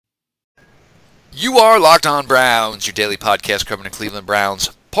You are Locked On Browns, your daily podcast covering the Cleveland Browns,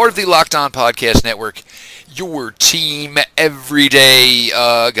 part of the Locked On Podcast Network, your team every day.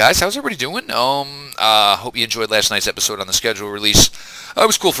 Guys, how's everybody doing? Hope you enjoyed last night's episode on the schedule release. It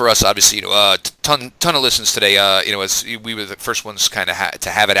was cool for us, obviously. Ton of listens today. As we were the first ones kind of to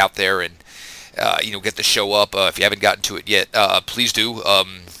have it out there and get the show up. If you haven't gotten to it yet, please do.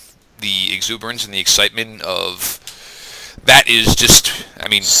 The exuberance and the excitement of that is just,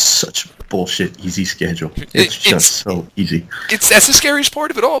 such bullshit easy schedule. It's just so easy. That's the scariest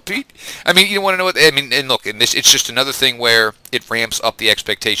part of it all, Pete. You want to know what? And look, it's just another thing where it ramps up the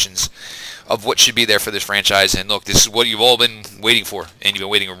expectations of what should be there for this franchise. And look, this is what you've all been waiting for, and you've been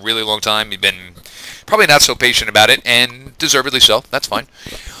waiting a really long time. You've been probably not so patient about it, and deservedly so. That's fine.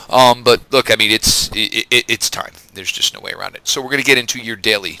 But look, it's time. There's just no way around it. So we're going to get into your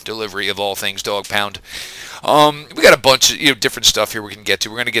daily delivery of all things Dog Pound. We got a bunch of different stuff here we can get to.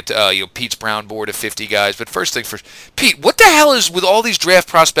 We're going to get to Pete's Brown board of 50 guys. But first thing first, Pete, what the hell is with all these draft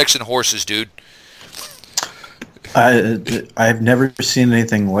prospects and horses, dude? I've never seen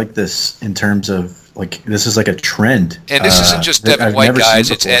anything like this in terms of, this is like a trend. And this isn't just Devin White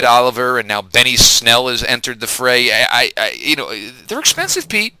guys. It's Ed Oliver, and now Benny Snell has entered the fray. They're expensive,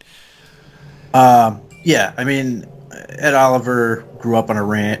 Pete. Yeah, Ed Oliver grew up on a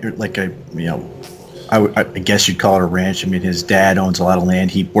ranch, I guess you'd call it a ranch. His dad owns a lot of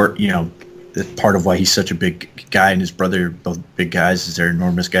land. He worked, part of why he's such a big guy, and his brother, both big guys, is they're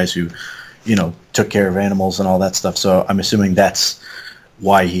enormous guys who, took care of animals and all that stuff. So I'm assuming that's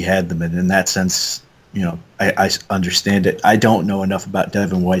why he had them. And in that sense, I understand it. I don't know enough about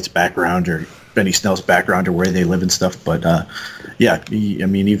Devin White's background or Benny Snell's background or where they live and stuff. But,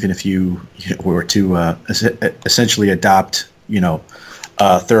 even if you were to essentially adopt,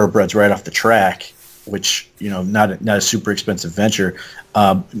 thoroughbreds right off the track, which, not a super expensive venture,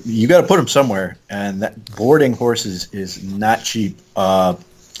 you got to put them somewhere. And that boarding horses is not cheap.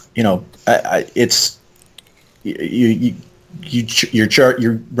 It's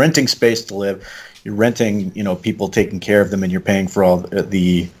you're renting space to live. You're renting, people taking care of them, and you're paying for all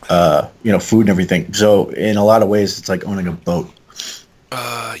the food and everything. So in a lot of ways, it's like owning a boat.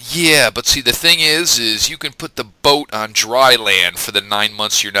 Yeah, but see, the thing is you can put the boat on dry land for the 9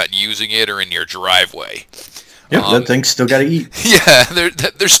 months you're not using it or in your driveway. Yep, that thing's still got to eat. Yeah,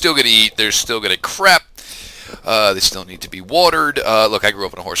 they're still going to eat. They're still going to crap. They still need to be watered. Look, I grew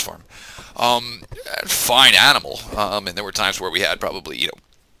up on a horse farm. Fine animal. And there were times where we had probably,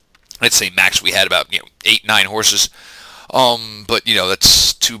 let's say max we had about 8-9 horses. But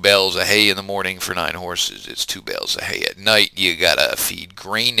that's 2 bales of hay in the morning for 9 horses. It's 2 bales of hay at night. You gotta feed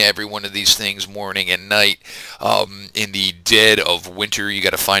grain to every one of these things morning and night. In the dead of winter, you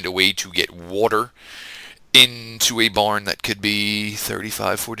gotta find a way to get water into a barn that could be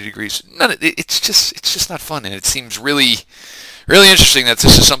 35, 40 degrees. It's just not fun, and it seems really, really interesting that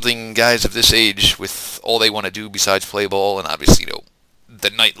this is something guys of this age, with all they want to do besides play ball and obviously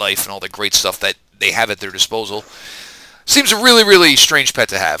the nightlife and all the great stuff that they have at their disposal. Seems a really, really strange pet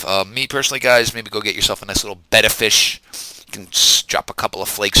to have. Me personally, guys, maybe go get yourself a nice little bed of fish. You can drop a couple of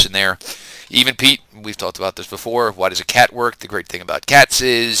flakes in there. Even Pete, we've talked about this before. Why does a cat work? The great thing about cats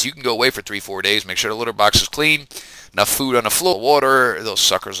is you can go away for 3-4 days, make sure the litter box is clean, enough food on the floor, water, those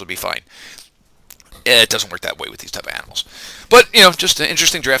suckers will be fine. It doesn't work that way with these type of animals. But, just an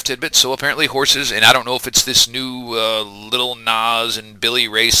interesting draft tidbit. So apparently horses, and I don't know if it's this new Lil Nas and Billy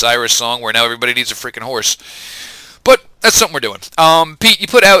Ray Cyrus song where now everybody needs a freaking horse. But that's something we're doing. Pete, you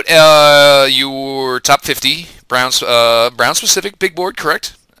put out your top 50 Brown specific big board,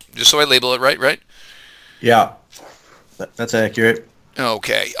 correct? Just so I label it right? Yeah, that's accurate.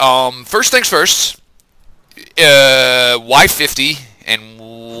 Okay. First things first. Why 50 and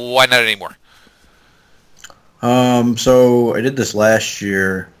why not anymore? So I did this last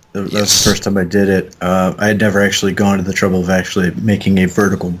year. That was the first time I did it. I had never actually gone to the trouble of actually making a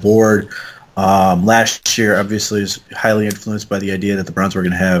vertical board. Last year, obviously, was highly influenced by the idea that the Browns were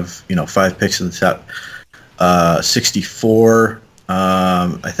going to have, 5 picks at the top 64.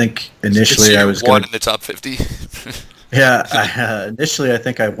 I think initially I was one in the top 50. Yeah, initially I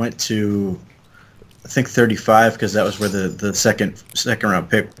think I went to 35 because that was where the second round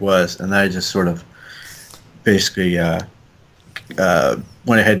pick was, and I just sort of basically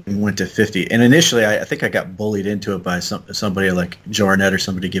went ahead and went to 50. And initially I think I got bullied into it by somebody like Joe Arnett or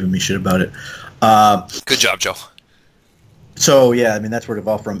somebody giving me shit about it. Good job, Joe. So, yeah, that's where it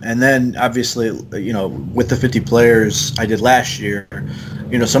evolved from. And then, obviously, with the 50 players I did last year,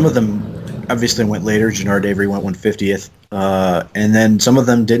 some of them obviously went later. Jannard Avery went 150th. And then some of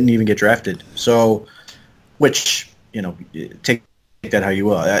them didn't even get drafted. So, which, take that how you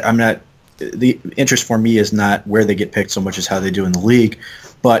will. I'm not the interest for me is not where they get picked so much as how they do in the league.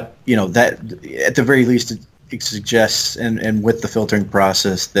 But that at the very least it suggests, and with the filtering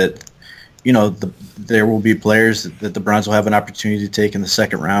process, that there will be players that the Browns will have an opportunity to take in the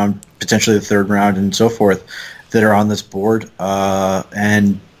second round, potentially the third round, and so forth, that are on this board.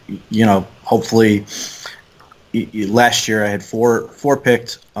 And hopefully, last year I had four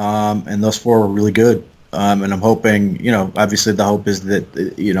picked, and those four were really good. And I'm hoping, obviously the hope is that,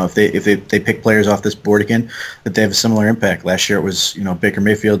 if they pick players off this board again, that they have a similar impact. Last year it was, Baker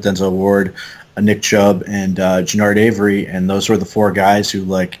Mayfield, Denzel Ward, Nick Chubb, and Jannard Avery, and those were the four guys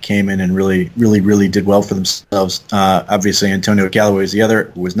who came in and really, really, really did well for themselves. Obviously Antonio Callaway is the other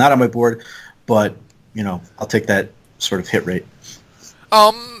who was not on my board, but I'll take that sort of hit rate.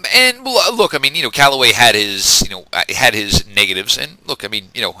 And look, I mean, Callaway had his negatives, and look, I mean,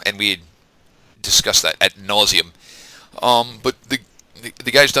 and we had discussed that ad nauseum. But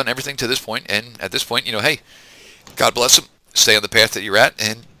the guy's done everything to this point, and at this point, hey, God bless him. Stay on the path that you're at,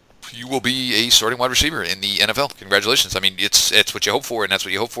 and you will be a starting wide receiver in the NFL. Congratulations. I mean, it's what you hope for, and that's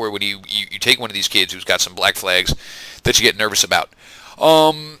what you hope for when you take one of these kids who's got some black flags that you get nervous about.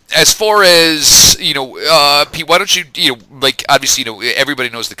 As far as, Pete, why don't you, obviously, everybody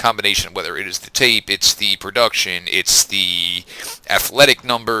knows the combination, whether it is the tape, it's the production, it's the athletic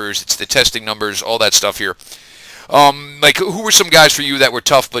numbers, it's the testing numbers, all that stuff here. Who were some guys for you that were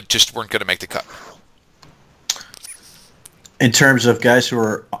tough but just weren't going to make the cut? In terms of guys who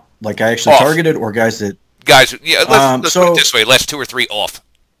are, I actually targeted, or guys that... Let's put it this way, last 2 or 3 off.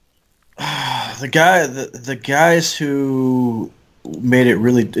 The guys who made it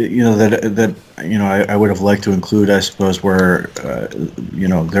really, I would have liked to include, I suppose, where,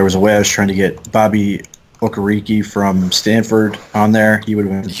 there was a way I was trying to get Bobby Okereke from Stanford on there. He would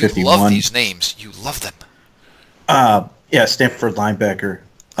have been 51. You love these names. You love them. Yeah, Stanford linebacker.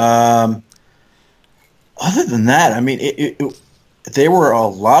 Other than that, I mean, there were a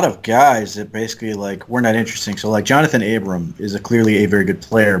lot of guys that basically, were not interesting. So, Jonathan Abram is clearly a very good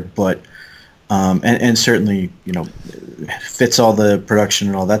player, but and certainly, fits all the production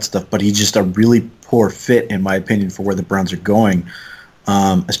and all that stuff, but he's just a really poor fit, in my opinion, for where the Browns are going,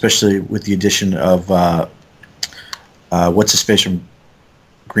 especially with the addition of what's his face from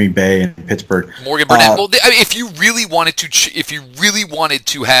Green Bay and Pittsburgh, Morgan Burnett. Well, if you really wanted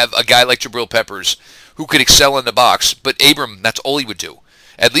to have a guy like Jabril Peppers who could excel in the box, but Abram, that's all he would do.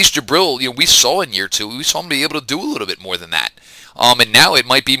 At least Jabril, we saw in year 2, we saw him be able to do a little bit more than that. And now it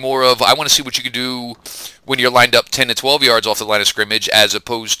might be more of, I want to see what you can do when you're lined up 10 to 12 yards off the line of scrimmage, as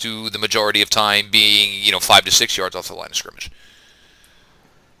opposed to the majority of time being, 5 to 6 yards off the line of scrimmage.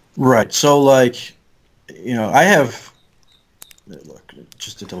 Right. So, I have, look,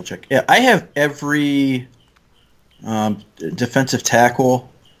 just to double check. Yeah, I have every defensive tackle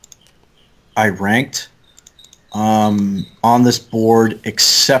I ranked on this board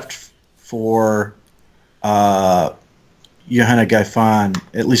except for Johanna Gaifan,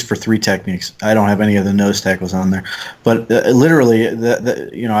 at least for 3 techniques. I don't have any of the nose tackles on there. But literally,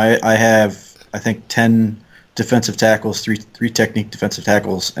 I have, I think, 10 defensive tackles, three technique defensive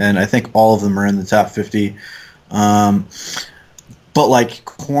tackles, and I think all of them are in the top 50. But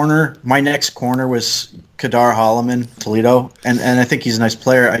corner, my next corner was Kadar Holloman, Toledo, and I think he's a nice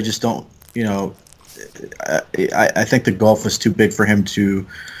player. I just don't, I think the gulf was too big for him to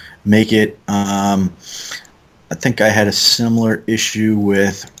make it. I think I had a similar issue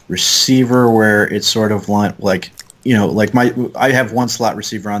with receiver, where it's sort of I have one slot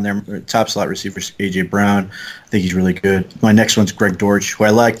receiver on there, top slot receiver, A.J. Brown. I think he's really good. My next one's Greg Dortch, who I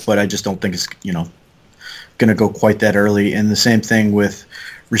like, but I just don't think it's, going to go quite that early. And the same thing with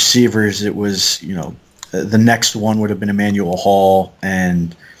receivers. It was, the next one would have been Emmanuel Hall,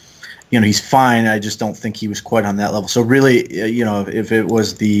 and, he's fine. I just don't think he was quite on that level. So really, if it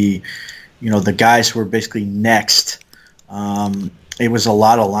was the guys who were basically next, it was a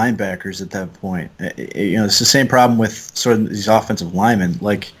lot of linebackers at that point. It's the same problem with sort of these offensive linemen.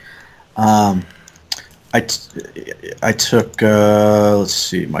 I took, let's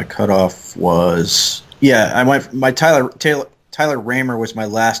see, my cutoff was, my Tyler Raymer was my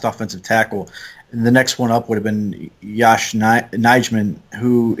last offensive tackle. And the next one up would have been Yash Nijman,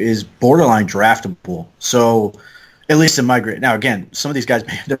 who is borderline draftable. So, at least in my grade. Now, again, some of these guys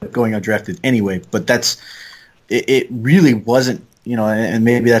may end up going undrafted anyway, but it really wasn't, and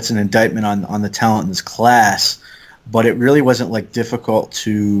maybe that's an indictment on the talent in this class, but it really wasn't difficult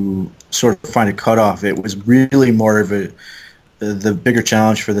to sort of find a cutoff. It was really more of the bigger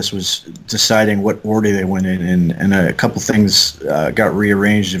challenge for this was deciding what order they went in, and a couple things got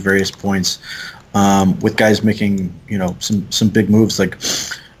rearranged at various points, with guys making, some big moves.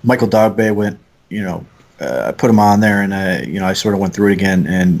 Michael Dogbe went, I put him on there, and I sort of went through it again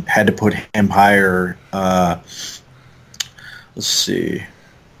and had to put him higher. Let's see.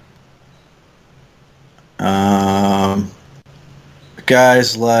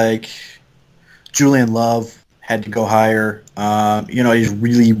 Guys like Julian Love had to go higher. He's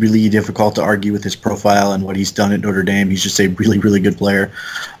really, really difficult to argue with his profile and what he's done at Notre Dame. He's just a really, really good player,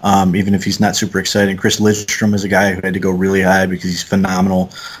 even if he's not super exciting. Chris Lidstrom is a guy who had to go really high because he's phenomenal.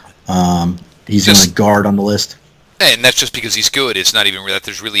 He's the only guard on the list. And that's just because he's good. It's not even that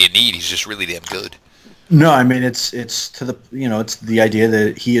there's really a need. He's just really damn good. No, I mean it's to the it's the idea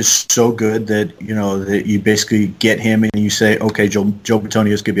that he is so good that that you basically get him and you say, okay, Joe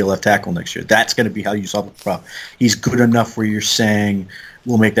Bitonio is going to be a left tackle next year. That's going to be how you solve the problem. He's good enough where you're saying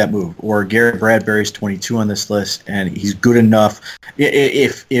we'll make that move. Or Garrett Bradbury's 22 on this list, and he's good enough.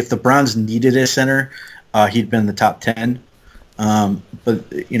 If the Browns needed a center, he'd been in the top 10. But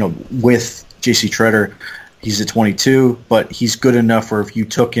with J.C. Treader, he's at 22, but he's good enough where if you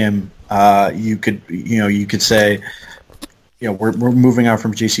took him. You could say, we're moving out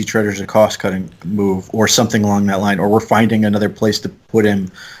from J.C. Treader's a cost-cutting move or something along that line, or we're finding another place to put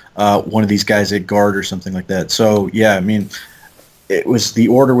him, one of these guys at guard or something like that. So, yeah, I mean, the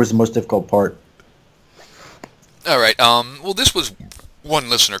order was the most difficult part. All right. Well, this was one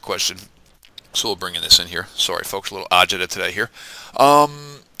listener question, so we'll bring this in here. Sorry, folks, a little agita today here.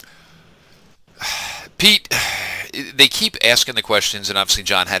 Pete, they keep asking the questions, and obviously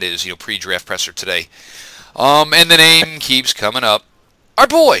John had his pre-draft presser today. And the name keeps coming up. Our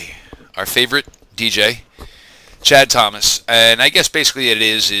boy, our favorite DJ, Chad Thomas. And I guess basically it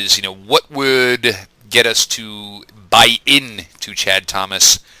is what would get us to buy in to Chad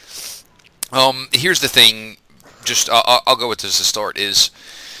Thomas? Here's the thing, just I'll go with this to start, is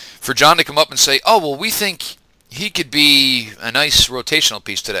for John to come up and say, oh, well, we think he could be a nice rotational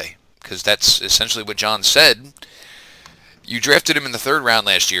piece today. Because that's essentially what John said. You drafted him in the third round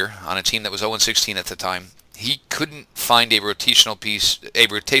last year on a team that was 0-16 at the time. He couldn't find a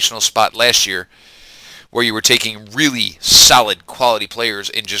rotational spot last year where you were taking really solid quality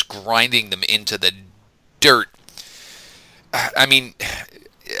players and just grinding them into the dirt. I mean,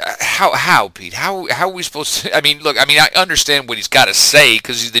 how Pete? How are we supposed to? I mean, look. I mean, I understand what he's got to say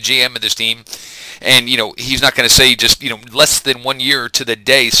because he's the GM of this team, and he's not going to say just less than 1 year to the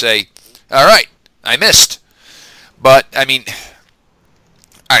day say, all right, I missed. But I mean,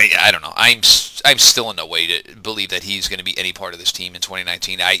 I don't know. I'm still in no way to believe that he's going to be any part of this team in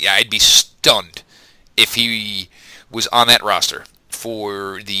 2019. I'd be stunned if he was on that roster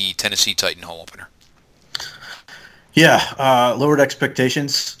for the Tennessee Titan home opener. Yeah, lowered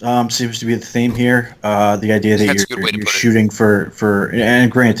expectations seems to be the theme here. The idea that you're shooting for,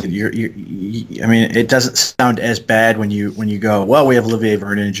 and granted, I mean, it doesn't sound as bad when you go, well, we have Olivier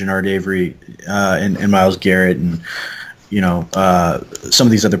Vernon and Art Avery, and Myles Garrett, and some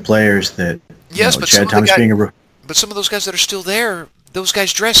of these other players that. Yes, but Chad Thomas but some of those guys that are still there, those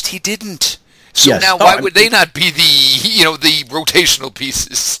guys dressed. He didn't. So yes. Now, why would they not be the rotational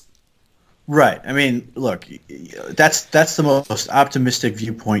pieces? Right. I mean, look, that's the most optimistic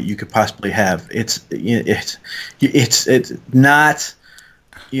viewpoint you could possibly have. It's not,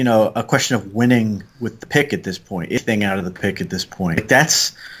 a question of winning with the pick at this point. Anything out of the pick at this point.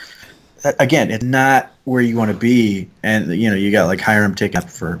 That's again, it's not where you want to be, and you got like Hiram taking up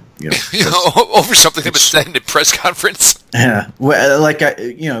for over something that was said in the press conference. Yeah, well, like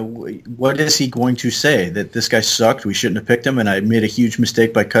what is he going to say? That this guy sucked, we shouldn't have picked him, and I made a huge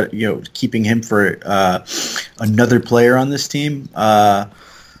mistake by keeping him for another player on this team. I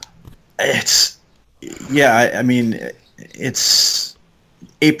mean, it's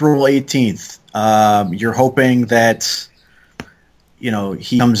April 18th. You're hoping that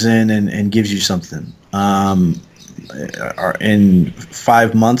he comes in and gives you something. In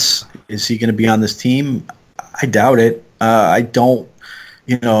 5 months, is he going to be on this team? I doubt it. I don't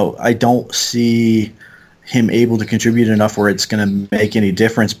see him able to contribute enough where it's going to make any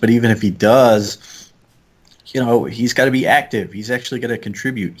difference. But even if he does, he's got to be active. He's actually got to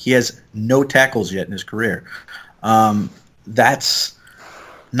contribute. He has no tackles yet in his career. That's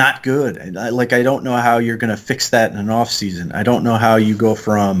not good. I don't know how you're going to fix that in an off season. I don't know how you go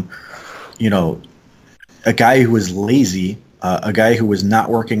from, a guy who is lazy, a guy who was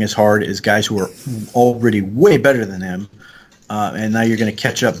not working as hard as guys who are already way better than him, and now you're going to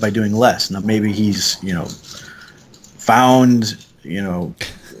catch up by doing less. Now maybe he's, found,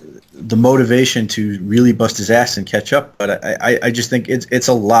 the motivation to really bust his ass and catch up. But I just think it's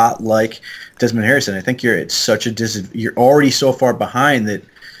a lot like Desmond Harrison. I think you're at such a you're already so far behind that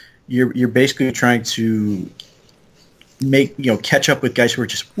you're basically trying to catch up with guys who are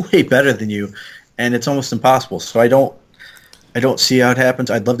just way better than you, and it's almost impossible. So I don't see how it happens.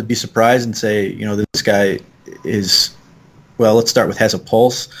 I'd love to be surprised and say, this guy is, well, let's start with has a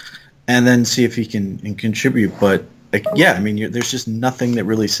pulse, and then see if he can contribute. But there's just nothing that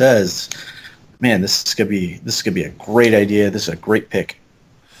really says, man, this is gonna be a great idea. This is a great pick.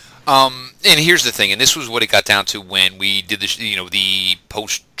 And here's the thing, and this was what it got down to when we did the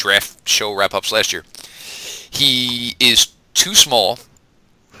post-draft show wrap-ups last year. He is too small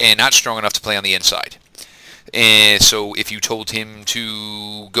and not strong enough to play on the inside. And so if you told him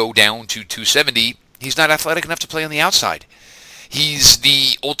to go down to 270, he's not athletic enough to play on the outside. He's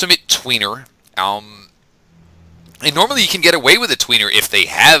the ultimate tweener. And normally you can get away with a tweener if they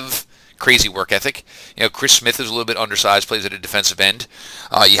have crazy work ethic. Chris Smith is a little bit undersized, plays at a defensive end.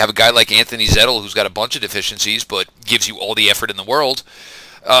 You have a guy like Anthony Zettel who's got a bunch of deficiencies but gives you all the effort in the world.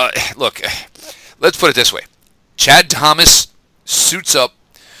 Look, let's put it this way. Chad Thomas suits up.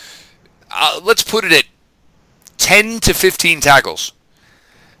 Let's put it at 10 to 15 tackles.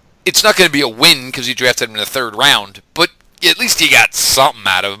 It's not going to be a win because you drafted him in the third round, but at least you got something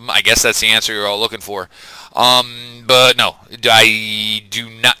out of him. I guess that's the answer you're all looking for. But no, I do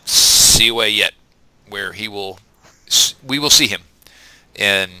not see a way yet where we will see him.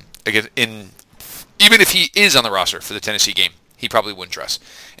 And again, even if he is on the roster for the Tennessee game, he probably wouldn't dress.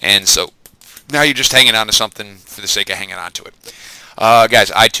 And so now you're just hanging on to something for the sake of hanging on to it.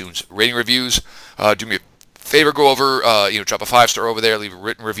 Guys, iTunes, rating reviews, do me a favor, go over, drop a 5-star over there, leave a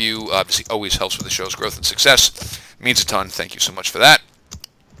written review. Obviously, always helps with the show's growth and success. It means a ton. Thank you so much for that.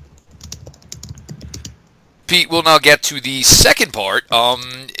 Pete, we'll now get to the second part.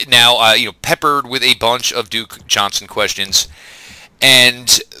 Peppered with a bunch of Duke Johnson questions.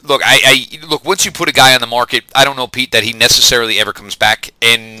 And look, look. Once you put a guy on the market, I don't know, Pete, that he necessarily ever comes back,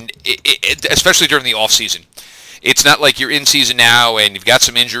 and especially during the off season. It's not like you're in season now and you've got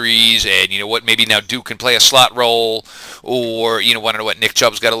some injuries and, maybe now Duke can play a slot role, or, I don't know what, Nick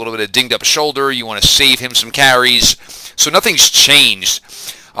Chubb's got a little bit of dinged up shoulder. You want to save him some carries. So nothing's changed.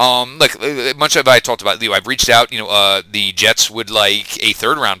 Much of I talked about, I've reached out, the Jets would like a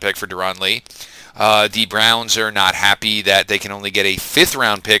third-round pick for Deron Lee. The Browns are not happy that they can only get a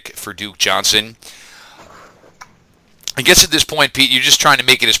fifth-round pick for Duke Johnson. I guess at this point, Pete, you're just trying to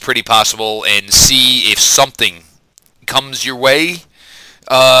make it as pretty possible and see if something comes your way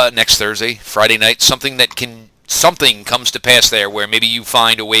next Thursday, Friday night, something comes to pass there where maybe you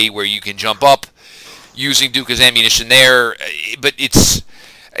find a way where you can jump up using Duke as ammunition there. But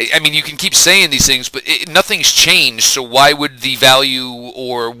you can keep saying these things, but nothing's changed, so why would the value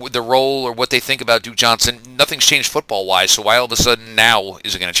or the role or what they think about Duke Johnson, nothing's changed football-wise, so why all of a sudden now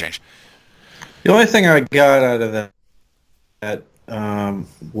is it going to change? The only thing I got out of that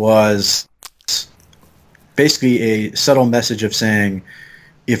was basically a subtle message of saying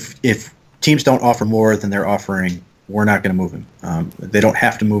if teams don't offer more than they're offering, we're not going to move him. They don't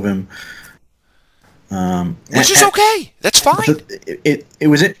have to move him. Which is okay. That's fine. It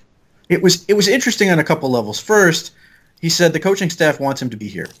was interesting on a couple levels. First, he said the coaching staff wants him to be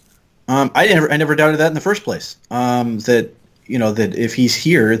here. I never doubted that in the first place. That if he's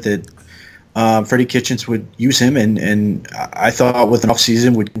here, that Freddie Kitchens would use him, and I thought with an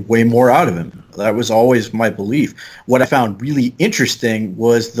offseason would weigh more out of him. That was always my belief. What I found really interesting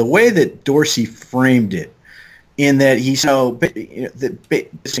was the way that Dorsey framed it, in that he's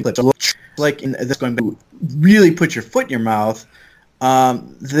like in this going to really put your foot in your mouth.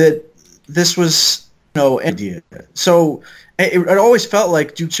 That this was no idea. So it always felt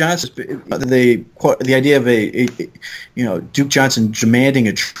like Duke Johnson, the idea of Duke Johnson demanding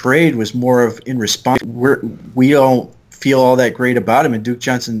a trade was more of in response. We don't feel all that great about him, and Duke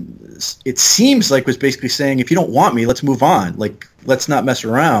Johnson, it seems like, was basically saying, if you don't want me, let's move on. Like, let's not mess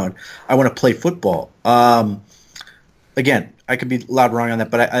around. I want to play football. Again, I could be loud wrong on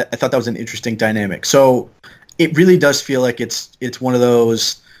that, but I thought that was an interesting dynamic. So it really does feel like it's one of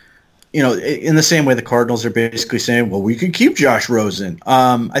those, in the same way the Cardinals are basically saying, well, we could keep Josh Rosen.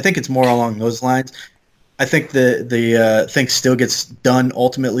 I think it's more along those lines. I think the thing still gets done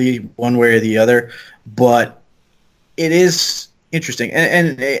ultimately one way or the other, but it is interesting.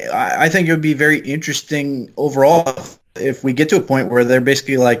 And I think it would be very interesting overall if we get to a point where they're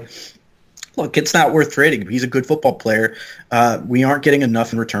basically like, look, it's not worth trading him. He's a good football player. We aren't getting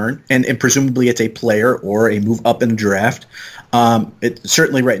enough in return, and presumably it's a player or a move up in the draft. It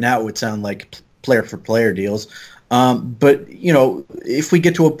certainly right now it would sound like player for player deals. But if we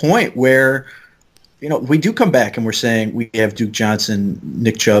get to a point where we do come back and we're saying we have Duke Johnson,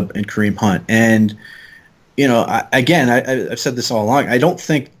 Nick Chubb, and Kareem Hunt, and I've said this all along. I don't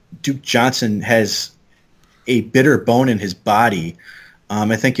think Duke Johnson has a bitter bone in his body.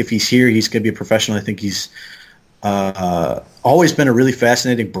 I think if he's here, he's going to be a professional. I think he's always been a really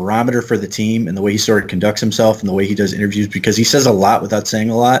fascinating barometer for the team and the way he sort of conducts himself and the way he does interviews, because he says a lot without saying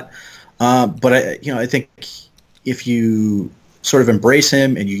a lot. But I think if you sort of embrace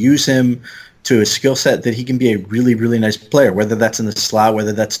him and you use him to a skill set, that he can be a really, really nice player, whether that's in the slot,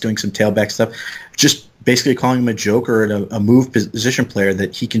 whether that's doing some tailback stuff, just basically calling him a joker or a move position player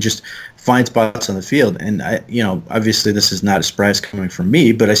that he can just find spots on the field. And obviously this is not a surprise coming from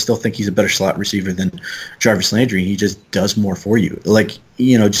me, but I still think he's a better slot receiver than Jarvis Landry. He just does more for you.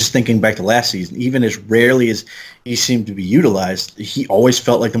 Just thinking back to last season, even as rarely as he seemed to be utilized, he always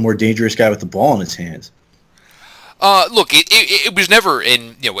felt like the more dangerous guy with the ball in his hands. Look, it was never,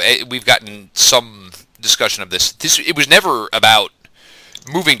 and we've gotten some discussion of this. It was never about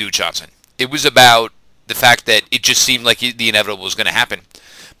moving Duke Johnson. It was about the fact that it just seemed like the inevitable was going to happen.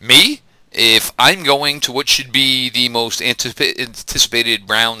 Me, if I'm going to what should be the most anticipated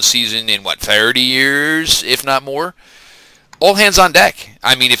Browns season in 30 years, if not more, all hands on deck.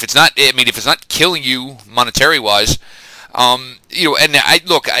 I mean, if it's not killing you monetary wise.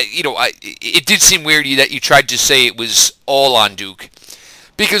 It did seem weird that you tried to say it was all on Duke,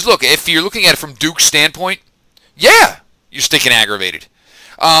 because look, if you're looking at it from Duke's standpoint, yeah, you're sticking aggravated.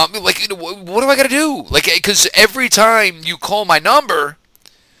 What do I got to do? Because every time you call my number,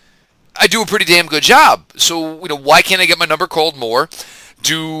 I do a pretty damn good job. So why can't I get my number called more?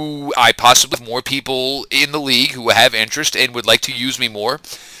 Do I possibly have more people in the league who have interest and would like to use me more?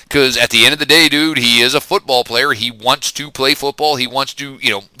 Because at the end of the day, dude, he is a football player. He wants to play football. He wants to,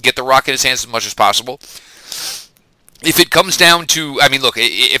 get the rock in his hands as much as possible. If it comes down to, look,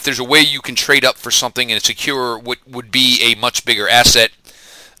 if there's a way you can trade up for something and secure what would be a much bigger asset,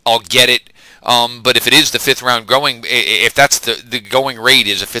 I'll get it. But if it is the fifth round going, if that's the going rate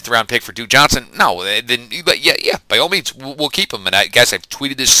is a fifth round pick for Duke Johnson, no, then, but yeah, by all means, we'll keep him. And I guess I've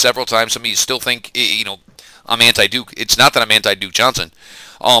tweeted this several times. Some of you still think, I'm anti-Duke. It's not that I'm anti-Duke Johnson.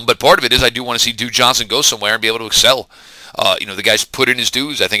 But part of it is I do want to see Duke Johnson go somewhere and be able to excel. The guy's put in his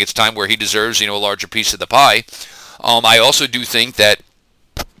dues. I think it's time where he deserves, a larger piece of the pie. I also do think that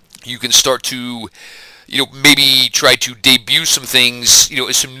you can start to, maybe try to debut some things,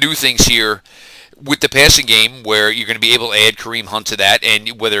 some new things here with the passing game, where you're going to be able to add Kareem Hunt to that,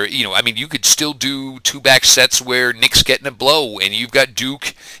 and whether, you could still do two-back sets where Nick's getting a blow, and you've got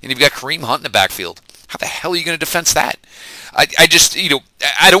Duke, and you've got Kareem Hunt in the backfield. How the hell are you going to defense that? I just,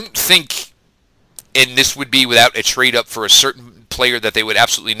 I don't think, and this would be without a trade up for a certain player that they would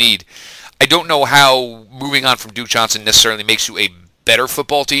absolutely need. I don't know how moving on from Duke Johnson necessarily makes you a better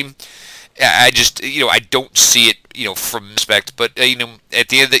football team. I just, I don't see it, from respect. But, at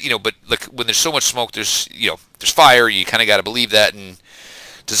the end of the, but look, when there's so much smoke, there's fire. You kind of got to believe that. And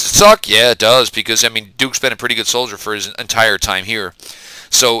does it suck? Yeah, it does. Because, Duke's been a pretty good soldier for his entire time here.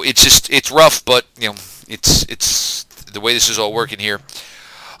 So it's rough, but, it's the way this is all working here.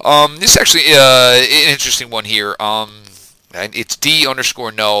 This is actually an interesting one here. It's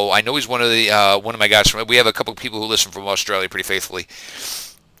D_no. I know he's one of my guys. We have a couple of people who listen from Australia pretty faithfully.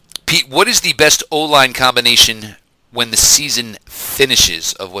 Pete, what is the best O-line combination when the season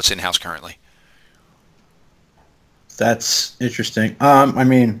finishes of what's in-house currently? That's interesting. Well,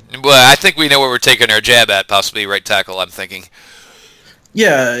 I think we know where we're taking our jab at, possibly right tackle, I'm thinking.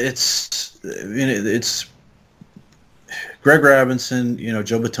 Yeah, it's Greg Robinson,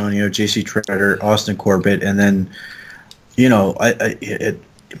 Joe Bitonio, J.C. Treader, Austin Corbett, and then,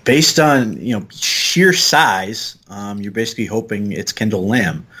 based on, sheer size, you're basically hoping it's Kendall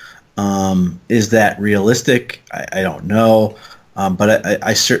Lamb. Is that realistic? I don't know. But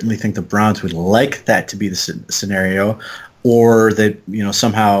I certainly think the Browns would like that to be the scenario, or that,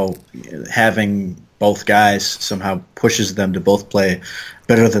 somehow having both guys somehow pushes them to both play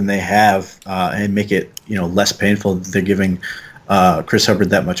better than they have, and make it, less painful that they're giving Chris Hubbard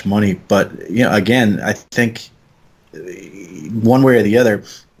that much money. But, again, I think one way or the other,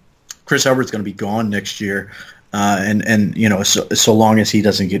 Chris Hubbard's going to be gone next year. So long as he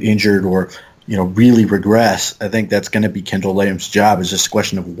doesn't get injured or, really regress, I think that's going to be Kendall Lamb's job. It's just a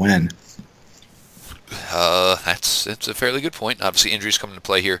question of when. That's a fairly good point. Obviously, injuries come into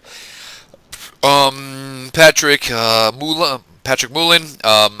play here. Patrick Moulin.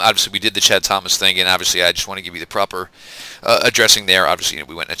 Obviously, we did the Chad Thomas thing, and obviously, I just want to give you the proper addressing there. Obviously,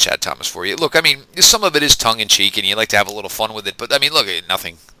 we went to Chad Thomas for you. Look, some of it is tongue in cheek, and you like to have a little fun with it. But look,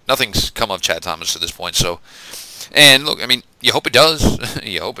 nothing's come of Chad Thomas to this point. So, and look, you hope it does.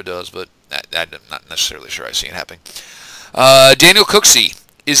 You hope it does, but I'm not necessarily sure I see it happening. Daniel Cooksey,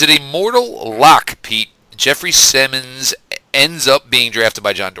 is it a mortal lock, Pete? Jeffrey Simmons ends up being drafted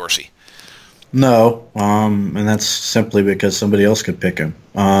by John Dorsey. No, and that's simply because somebody else could pick him.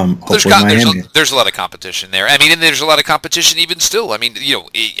 There's Hopefully Miami. there's a lot of competition there. I mean, and there's a lot of competition even still. I mean,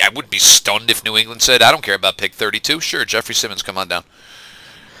 I wouldn't be stunned if New England said, "I don't care about pick 32. Sure, Jeffrey Simmons, come on down."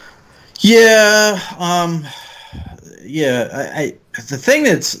 Yeah, yeah. The thing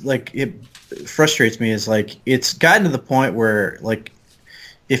that's like it frustrates me is like it's gotten to the point where like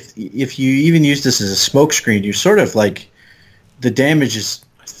if you even use this as a smokescreen, you're sort of like the damage is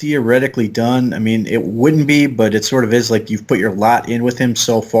theoretically done. I mean, it wouldn't be, but it sort of is. Like you've put your lot in with him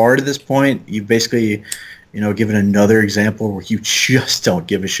so far to this point. You've basically, given another example where you just don't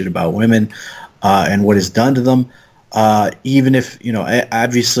give a shit about women and what is done to them. Even if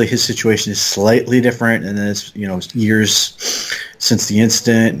obviously his situation is slightly different, and it's years since the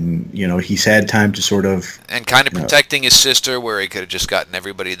incident, and he's had time to sort of and kind of protecting his sister, where he could have just gotten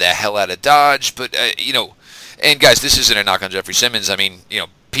everybody the hell out of Dodge. But and guys, this isn't a knock on Jeffrey Simmons. I mean,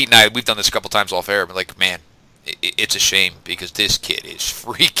 Pete and I, we've done this a couple times off air. But like, man, it's a shame because this kid is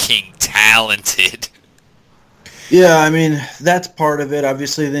freaking talented. Yeah, I mean, that's part of it.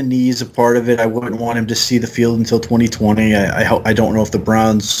 Obviously, the knee is a part of it. I wouldn't want him to see the field until 2020. I don't know if the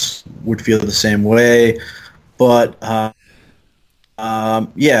Browns would feel the same way. But,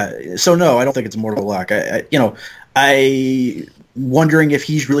 yeah, so no, I don't think it's a mortal lock. I wondering if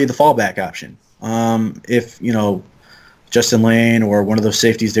he's really the fallback option. If, Justin Lane or one of those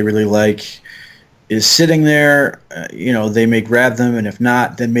safeties they really like is sitting there, they may grab them. And if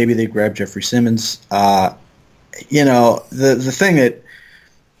not, then maybe they grab Jeffrey Simmons. The thing that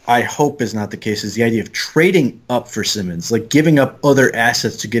I hope is not the case is the idea of trading up for Simmons, like giving up other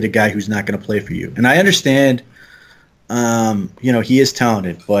assets to get a guy who's not going to play for you. And I understand, he is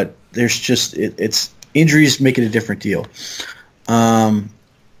talented, but there's just it's injuries make it a different deal.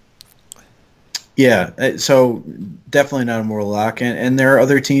 Yeah, so definitely not a moral lock, and there are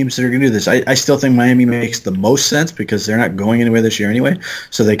other teams that are going to do this. I still think Miami makes the most sense because they're not going anywhere this year anyway,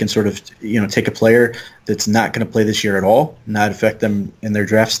 so they can sort of take a player that's not going to play this year at all, not affect them in their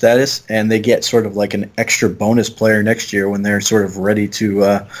draft status, and they get sort of like an extra bonus player next year when they're sort of ready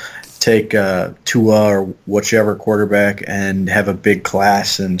to take Tua or whichever quarterback and have a big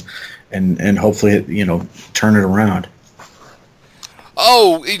class and hopefully turn it around.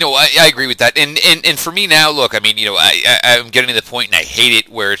 Oh, I agree with that. And for me now, look, I mean, I'm getting to the point, and I hate it,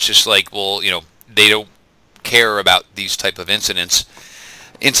 where it's just like, well, they don't care about these type of incidences,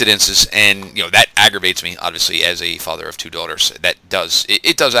 and that aggravates me. Obviously, as a father of two daughters, that does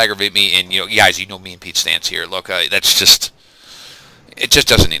it does aggravate me. And guys, me and Pete's stance here. Look, that's just. It just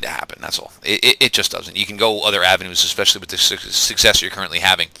doesn't need to happen. That's all. It just doesn't. You can go other avenues, especially with the success you're currently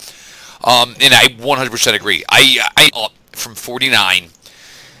having. And I 100% agree. I from 49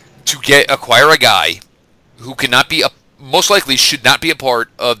 to acquire a guy who cannot be most likely should not be a part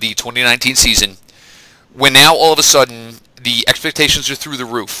of the 2019 season, when now all of a sudden the expectations are through the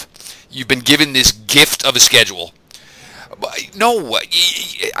roof. You've been given this gift of a schedule. No,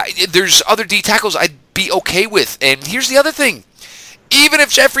 there's other D tackles I'd be okay with. And here's the other thing. Even if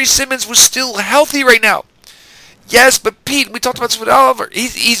Jeffrey Simmons was still healthy right now, yes, but Pete, we talked about this with Oliver.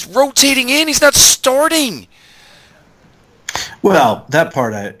 He's rotating in. He's not starting. Well, that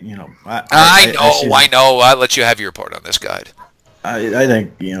part, I know. I'll let you have your part on this, guide. I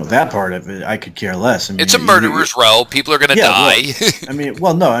think that part of it I could care less. I mean, it's a murderer's row. People are going to die.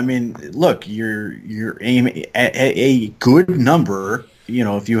 Look, look, you're aiming at a good number.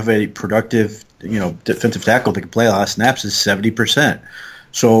 If you have a productive, defensive tackle that can play a lot of snaps, is 70%.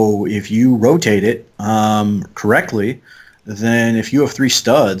 So if you rotate it correctly, then if you have three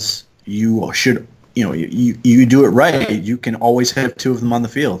studs, you should. You do it right, you can always have two of them on the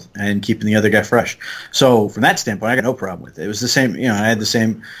field and keeping the other guy fresh. So from that standpoint, I got no problem with it. It was the same. I had the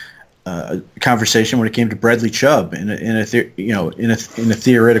same conversation when it came to Bradley Chubb in a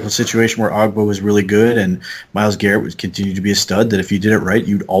theoretical situation where Ogba was really good and Myles Garrett would continue to be a stud. That if you did it right,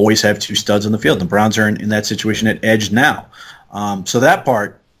 you'd always have two studs on the field. The Browns are in that situation at edge now. So that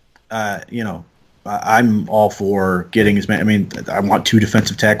part, I'm all for getting as many. I mean, I want two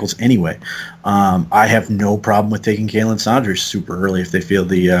defensive tackles anyway. I have no problem with taking Kalen Saunders super early if they feel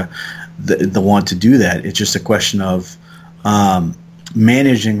the want to do that. It's just a question of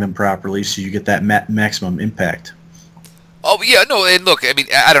managing them properly so you get that maximum impact. Oh yeah, no, and look, I mean,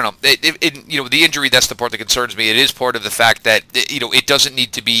 I don't know. The injury, that's the part that concerns me. It is part of the fact that it doesn't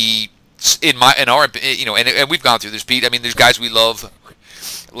need to be in our and we've gone through this, Pete. I mean, there's guys we love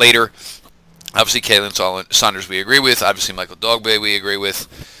later. Obviously, Kalen Saunders we agree with. Obviously, Michael Dogbe we agree with.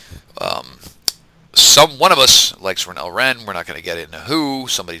 One of us likes Renell Wren. We're not going to get into who.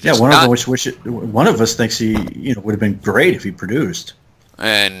 Somebody does one of us thinks he would have been great if he produced.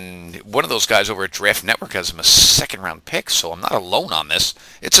 And one of those guys over at Draft Network has him a second-round pick, so I'm not alone on this.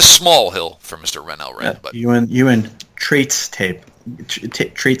 It's a small hill for Mr. Rennell Red. Yeah, But you and traits tape.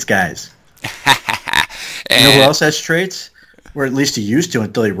 Traits guys. and, You know who else has traits? Or at least he used to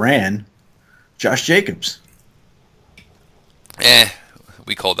until he ran. Josh Jacobs.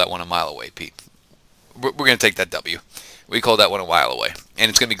 We called that one a mile away, Pete. We're going to take that W. We called that one a mile away. And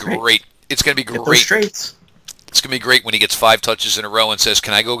it's going to be great. It's going to be Get those great. traits. It's going to be great when he gets 5 touches in a row and says,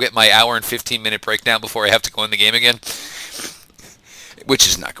 can I go get my hour and 15-minute breakdown before I have to go in the game again? Which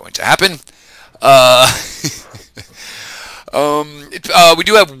is not going to happen. We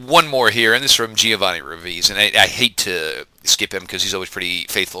do have one more here, and this is from Giovanni Raviz, and I hate to skip him because he's always pretty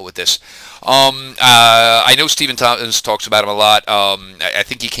faithful with this. I know Stephen Thomas talks about him a lot. I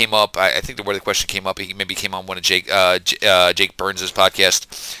think he came up. I think where the question came up, he maybe came on one of Jake Burns'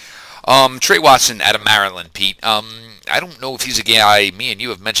 podcast. Trey Watson out of Maryland, Pete. I don't know if he's a guy me and you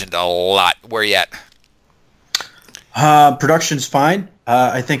have mentioned a lot. Where are you at? Production's fine.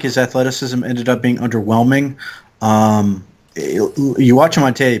 I think his athleticism ended up being underwhelming. You watch him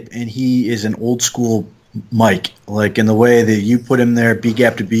on tape, and he is an old school Mike. Like in the way that you put him there, B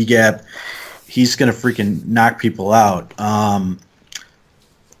gap to B gap, he's gonna freaking knock people out. And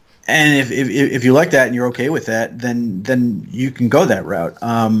if you like that and you're okay with that, then you can go that route.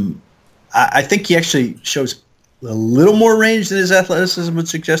 I think he actually shows a little more range than his athleticism would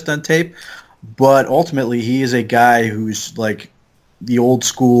suggest on tape, but ultimately he is a guy who's like the old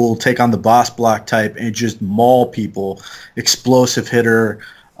school take on the boss block type and just maul people, explosive hitter,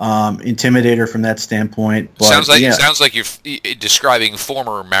 intimidator from that standpoint. But, sounds like you're describing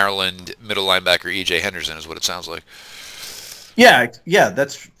former Maryland middle linebacker E.J. Henderson is what it sounds like. Yeah,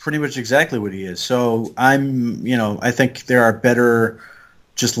 that's pretty much exactly what he is. So I think there are better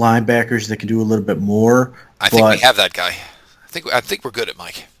just linebackers that can do a little bit more. I think we have that guy. I think we're good at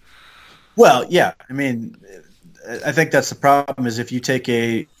Mike. Well, yeah. I mean, I think that's the problem is if you take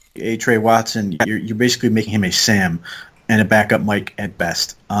a Trey Watson, you're basically making him a Sam and a backup Mike at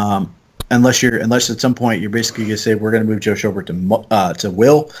best. Unless at some point you're basically going to say we're going to move Joe Schobert to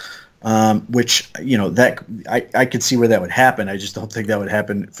Will. Which that I could see where that would happen. I just don't think that would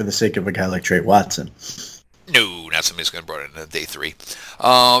happen for the sake of a guy like Trey Watson. No, not somebody who's going to brought in day 3.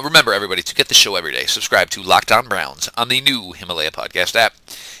 Remember, everybody, to get the show every day, subscribe to Locked On Browns on the new Himalaya podcast app.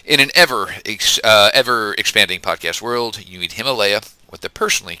 In an ever expanding podcast world, you need Himalaya with their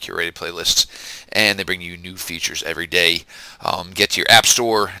personally curated playlists, and they bring you new features every day. Get to your app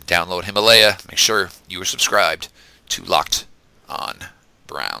store, download Himalaya, make sure you are subscribed to Locked On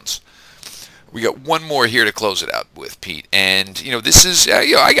Browns. We got one more here to close it out with, Pete, and this is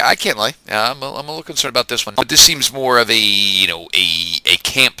I can't lie, I'm a little concerned about this one, but this seems more of a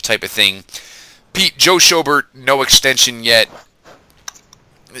camp type of thing. Pete, Joe Schobert, no extension yet.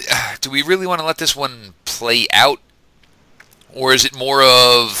 Do we really want to let this one play out, or is it more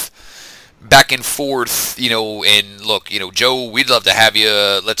of back and forth? And look, Joe, we'd love to have you.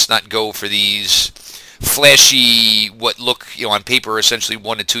 Let's not go for these flashy, what look on paper essentially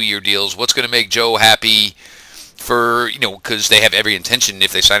 1 to 2 year deals. What's going to make Joe happy for because they have every intention,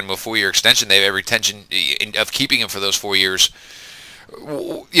 if they sign him a 4-year extension, they have every intention of keeping him for those 4 years.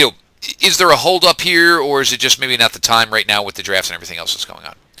 Is there a hold up here, or is it just maybe not the time right now with the drafts and everything else that's going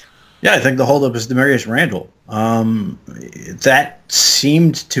on? Yeah, I think the hold up is Demarius Randall. That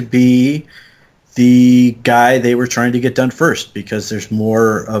seemed to be the guy they were trying to get done first because there's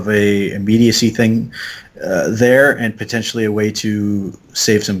more of a immediacy thing there and potentially a way to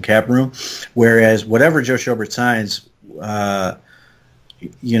save some cap room. Whereas whatever Joe Schobert signs,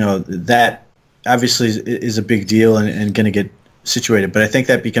 that obviously is a big deal and going to get situated. But I think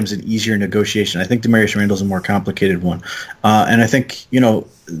that becomes an easier negotiation. I think Demarius Randall's a more complicated one. And I think,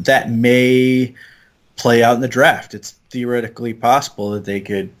 that may play out in the draft. It's theoretically possible that they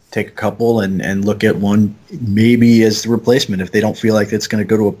could take a couple and look at one maybe as the replacement if they don't feel like it's going to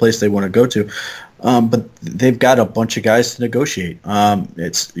go to a place they want to go to. But they've got a bunch of guys to negotiate.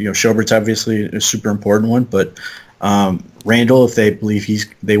 It's Schobert's obviously a super important one, but Randall, if they believe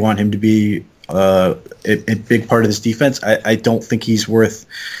they want him to be a big part of this defense, I don't think he's worth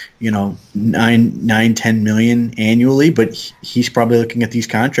 $9-10 million annually, but he's probably looking at these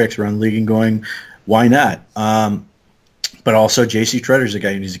contracts around the league and going, why not? But also J.C. Tretter's a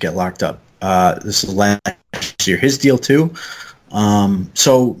guy who needs to get locked up. This is last year. His deal too.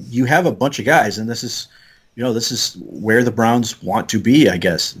 So you have a bunch of guys, and this is where the Browns want to be, I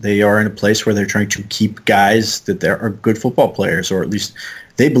guess. They are in a place where they're trying to keep guys that are good football players, or at least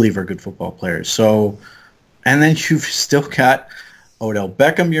they believe are good football players. So, and then you've still got Odell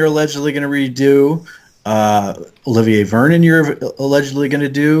Beckham you're allegedly going to redo. Olivier Vernon, you're allegedly going to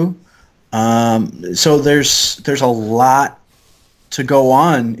do. So there's a lot to go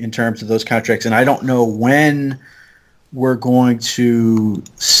on in terms of those contracts, and I don't know when we're going to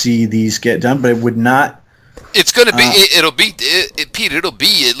see these get done, but it would not. It's going to be. Pete. It'll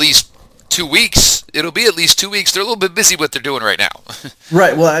be at least 2 weeks. It'll be at least 2 weeks. They're a little bit busy what they're doing right now.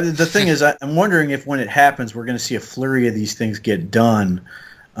 Right. Well, the thing is, I'm wondering if when it happens, we're going to see a flurry of these things get done,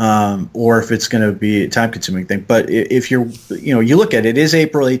 or if it's going to be a time-consuming thing. But if you look at it, it is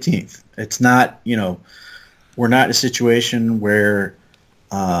April 18th. It's not, we're not in a situation where,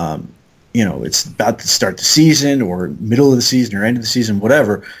 it's about to start the season or middle of the season or end of the season,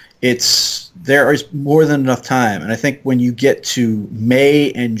 whatever. There is more than enough time. And I think when you get to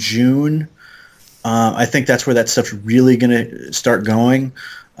May and June, I think that's where that stuff's really going to start going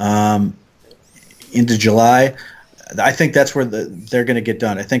into July. I think that's where they're going to get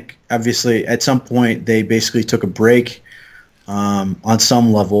done. I think, obviously, at some point they basically took a break on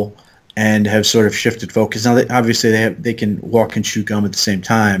some level and have sort of shifted focus. Now, obviously, they can walk and chew gum at the same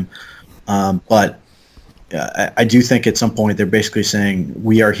time, but I do think at some point they're basically saying,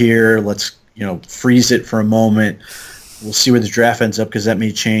 we are here, let's freeze it for a moment. We'll see where the draft ends up, because that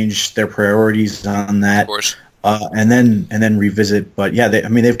may change their priorities on that. Of course. And then revisit. But yeah,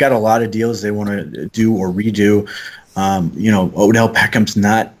 they've got a lot of deals they want to do or redo. Odell Beckham's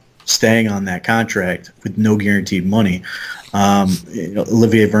not staying on that contract with no guaranteed money.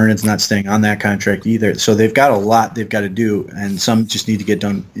 Olivier Vernon's not staying on that contract either. So they've got a lot they've got to do, and some just need to get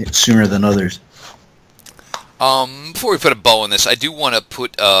done sooner than others. Before we put a bow on this, I do want to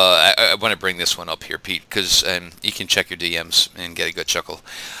put. I want to bring this one up here, Pete, because you can check your DMs and get a good chuckle.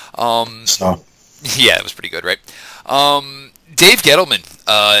 Yeah, it was pretty good, right? Dave Gettleman,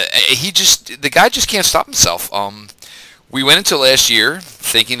 the guy just can't stop himself. We went into last year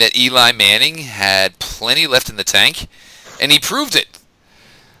thinking that Eli Manning had plenty left in the tank, and he proved it.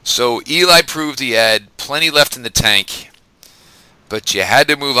 So Eli proved he had plenty left in the tank, but you had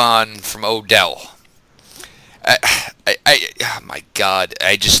to move on from Odell. Oh my God,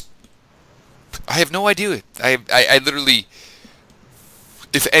 I have no idea. I literally,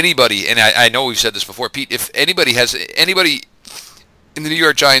 if anybody, and I know we've said this before, Pete, if anybody in the New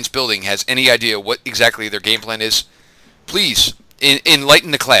York Giants building has any idea what exactly their game plan is, please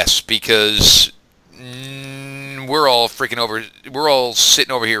enlighten the class, because we're all sitting over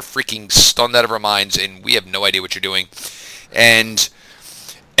here freaking stunned out of our minds, and we have no idea what you're doing. And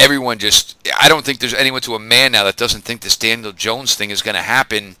everyone I don't think there's anyone to a man now that doesn't think this Daniel Jones thing is going to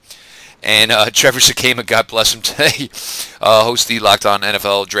happen. And Trevor Sakema, God bless him today, hosts the Locked On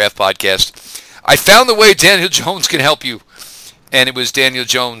NFL Draft Podcast. I found the way Daniel Jones can help you. And it was Daniel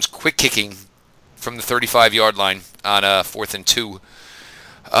Jones quick kicking from the 35-yard line on 4th and 2.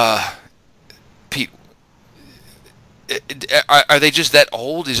 Pete, are they just that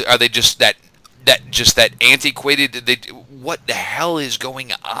old? Are they just that antiquated? What the hell is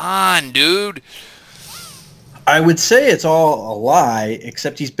going on, dude? I would say it's all a lie,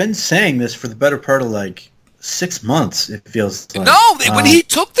 except he's been saying this for the better part of 6 months, it feels like. No, when he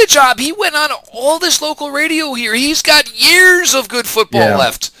took the job, he went on all this local radio here. He's got years of good football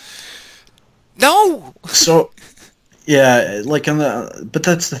left. No. So, yeah, but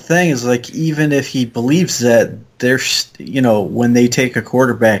that's the thing is, even if he believes that, there's, when they take a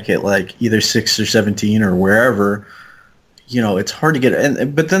quarterback at either 6 or 17 or wherever, it's hard to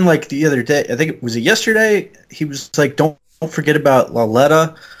get. But then the other day, I think was it yesterday, he was like, don't forget about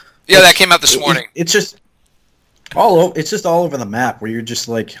Laletta. Yeah, that came out this morning. It's just all over the map where you're just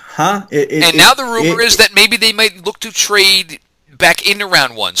like, huh? And now the rumor is that maybe they might look to trade back into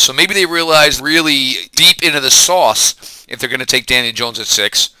round 1. So maybe they realize really deep into the sauce if they're going to take Daniel Jones at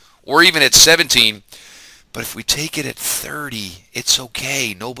 6 or even at 17. But if we take it at 30, it's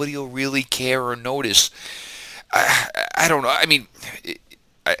okay. Nobody will really care or notice. I don't know. I mean,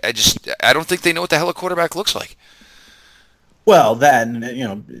 I don't think they know what the hell a quarterback looks like. Well,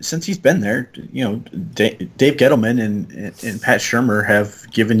 since he's been there, Dave Gettleman and Pat Shurmur have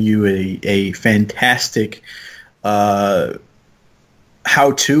given you a fantastic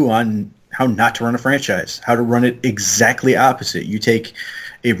how-to on how not to run a franchise, how to run it exactly opposite. You take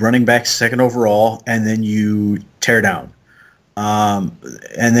a running back 2nd overall, and then you tear down. And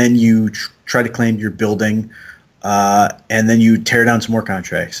then you try to claim your building, and then you tear down some more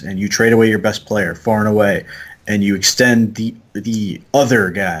contracts, and you trade away your best player far and away, and you extend the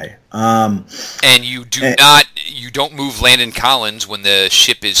other guy. And you don't move Landon Collins when the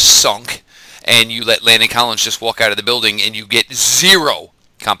ship is sunk, and you let Landon Collins just walk out of the building, and you get zero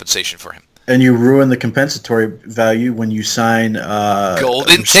compensation for him. And you ruin the compensatory value when you sign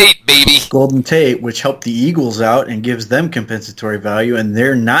Golden Tate, baby. Golden Tate, which helped the Eagles out and gives them compensatory value, and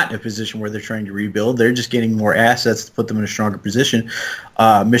they're not in a position where they're trying to rebuild. They're just getting more assets to put them in a stronger position.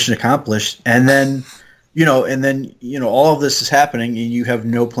 Mission accomplished. And then, all of this is happening, and you have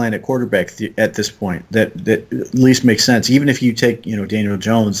no plan at quarterback at this point. That at least makes sense. Even if you take, Daniel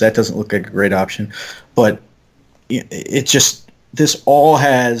Jones, that doesn't look like a great option. But it just, this all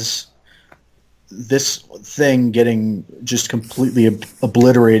has this thing getting just completely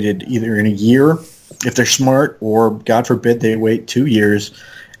obliterated either in a year, if they're smart, or God forbid they wait 2 years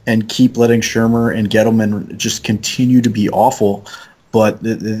and keep letting Shermer and Gettleman just continue to be awful. But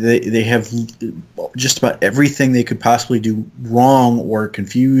they have just about everything they could possibly do wrong or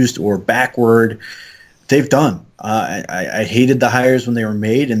confused or backward. They've done. I hated the hires when they were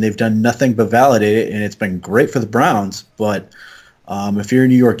made, and they've done nothing but validate it, and it's been great for the Browns. But if you're a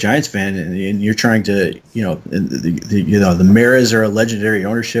New York Giants fan and you're trying to, the Maras are a legendary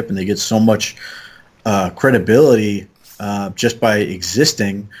ownership, and they get so much credibility just by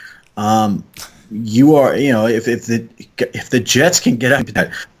existing. You are, if the Jets can get out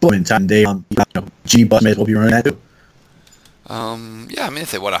that boom in time, they G Bus may as well be running that too. Yeah, I mean,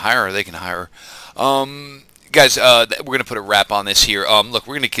 if they want to hire, they can hire. Guys, we're going to put a wrap on this here. Look,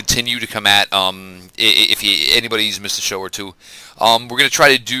 we're going to continue to come at, if anybody's missed a show or two, we're going to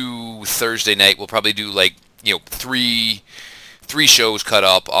try to do Thursday night. We'll probably do three shows cut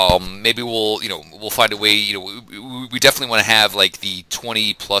up. Maybe we'll find a way, we definitely want to have like the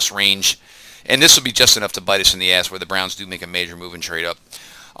 20 plus range, and this will be just enough to bite us in the ass where the Browns do make a major move and trade up.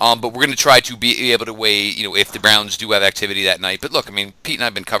 But we're going to try to be able to weigh, if the Browns do have activity that night. But look, I mean, Pete and I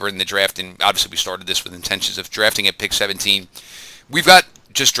have been covering the draft, and obviously we started this with intentions of drafting at pick 17. We've got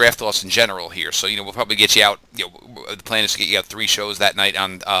just draft thoughts in general here, so we'll probably get you out. The plan is to get you out 3 shows that night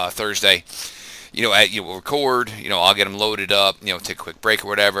on Thursday. We'll record. I'll get them loaded up. Take a quick break or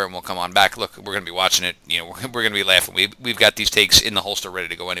whatever, and we'll come on back. Look, we're going to be watching it. We're going to be laughing. We've got these takes in the holster ready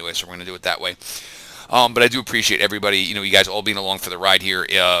to go anyway, so we're going to do it that way. But I do appreciate everybody, you guys all being along for the ride here.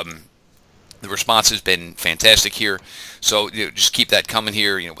 The response has been fantastic here. So just keep that coming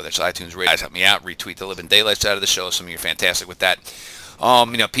here, whether it's iTunes, radio, guys help me out, retweet the living daylights out of the show. Some of you are fantastic with that.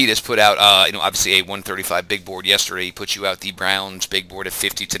 Pete has put out, obviously a 135 big board yesterday. He put you out the Browns big board at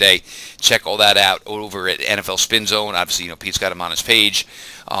 50 today. Check all that out over at NFL Spin Zone. Obviously, Pete's got him on his page.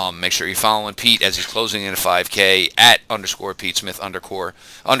 Make sure you're following Pete as he's closing in a 5K at _Pete Smith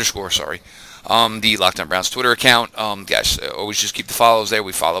 _ sorry. The Locked On Browns Twitter account. Guys, always just keep the follows there.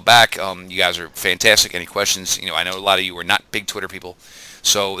 We follow back. You guys are fantastic. Any questions? I know a lot of you are not big Twitter people,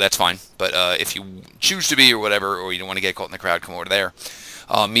 so that's fine. But if you choose to be or whatever, or you don't want to get caught in the crowd, come over there.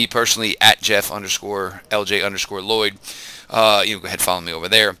 Me personally, at Jeff _LJ _Lloyd. Go ahead, follow me over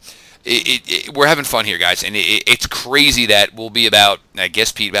there. We're having fun here, guys, and it's crazy that we'll be about, I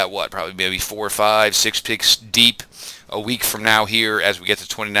guess, Pete, about what? Probably maybe 4, 5, 6 picks deep a week from now here as we get to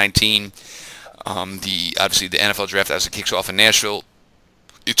 2019. Obviously the NFL draft as it kicks off in Nashville.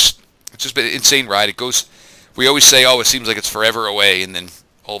 It's just been an insane ride. It goes. We always say, it seems like it's forever away, and then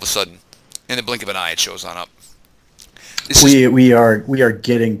all of a sudden, in the blink of an eye, it shows on up. We are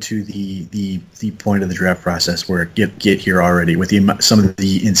getting to the point of the draft process where get here already with some of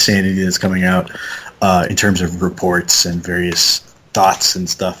the insanity that's coming out in terms of reports and various thoughts and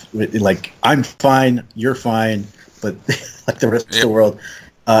stuff. Like, I'm fine, you're fine, but like the rest of the world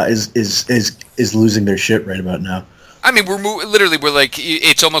is losing their shit right about now. I mean, we're like,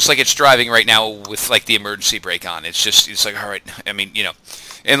 it's almost like it's driving right now with like the emergency brake on. It's like, all right. I mean,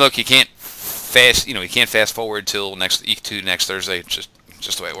 and look, you can't fast forward till next Thursday. It's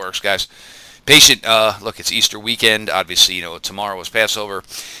just the way it works, guys. Patient. Look, it's Easter weekend. Obviously, tomorrow is Passover.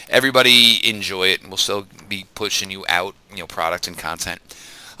 Everybody enjoy it, and we'll still be pushing you out, product and content.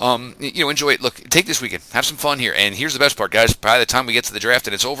 Enjoy it. Look, take this weekend. Have some fun here. And here's the best part, guys. By the time we get to the draft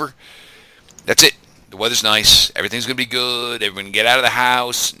and it's over, that's it. The weather's nice. Everything's going to be good. Everyone can get out of the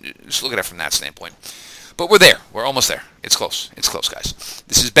house. Just look at it from that standpoint. But we're there. We're almost there. It's close. It's close, guys.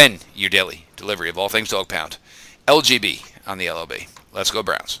 This has been your daily delivery of all things Dog Pound. LGB on the LOB. Let's go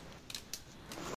Browns.